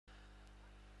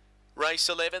Race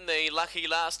 11, the lucky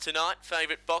last tonight.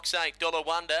 Favourite box 8, $1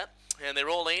 Wonder. And they're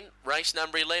all in. Race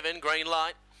number 11, green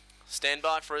light. Stand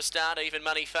by for a start. Even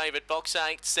money favourite box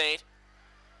 8, set.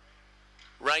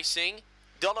 Racing.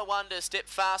 $1 Wonder step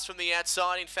fast from the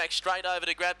outside. In fact, straight over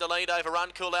to grab the lead over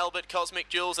Uncool Albert, Cosmic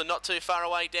Jewels, and not too far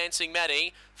away, Dancing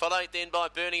Maddie. Followed then by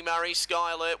Bernie Murray,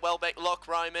 Sky Alert, Wellbeck, Lock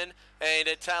Roman, and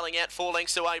tailing out 4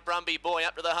 lengths away, Brumby Boy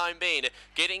up to the home bend.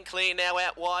 Getting clear now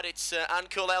out wide. It's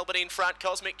Uncool Albert in front,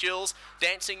 Cosmic Jewels,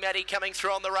 Dancing Maddie coming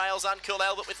through on the rails. Uncool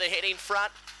Albert with the head in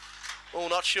front. Oh,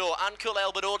 not sure. Uncool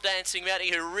Albert or Dancing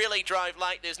Maddie, who really drove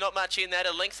late. There's not much in that.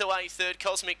 A length away third,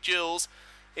 Cosmic Jewels,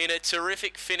 in a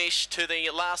terrific finish to the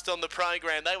last on the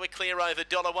program. They were clear over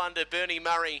 $1 Wonder, Bernie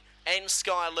Murray and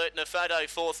Sky Alert in a photo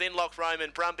fourth. Then Lock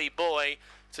Roman, Brumby Boy.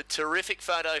 It's a terrific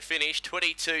photo finish,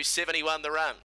 22.71 the run.